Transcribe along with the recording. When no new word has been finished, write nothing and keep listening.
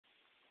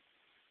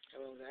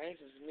Hello guys,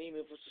 this is me,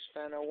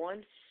 pt.1,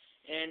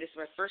 and this is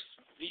my first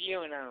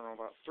video in, I don't know,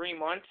 about 3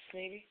 months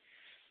maybe.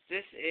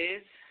 This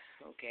is,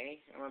 okay,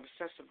 I'm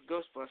obsessed with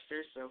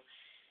Ghostbusters, so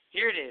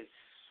here it is.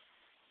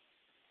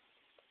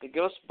 The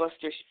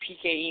Ghostbusters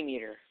PKE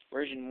meter,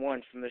 version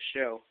 1 from the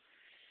show.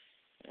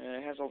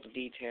 It has all the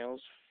details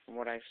from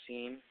what I've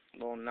seen.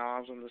 Little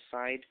knobs on the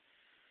side,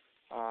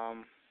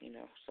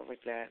 stuff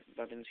like that,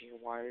 buttons here,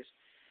 wires.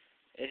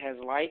 It has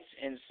lights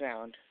and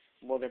sound.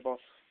 Well, they're both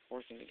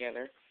working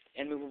together.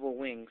 And movable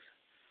wings.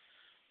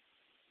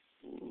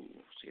 Ooh,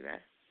 see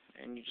that?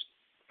 And you just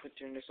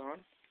turn this on.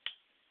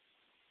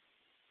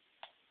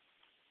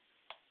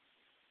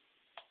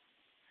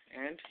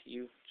 And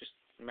you just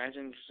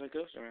imagine just a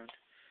ghost around.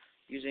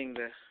 Using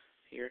the,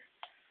 here.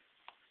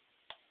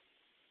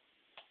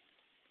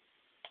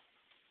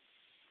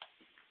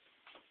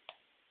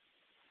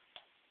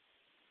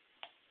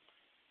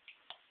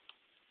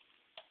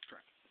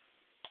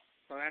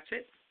 Well, that's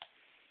it.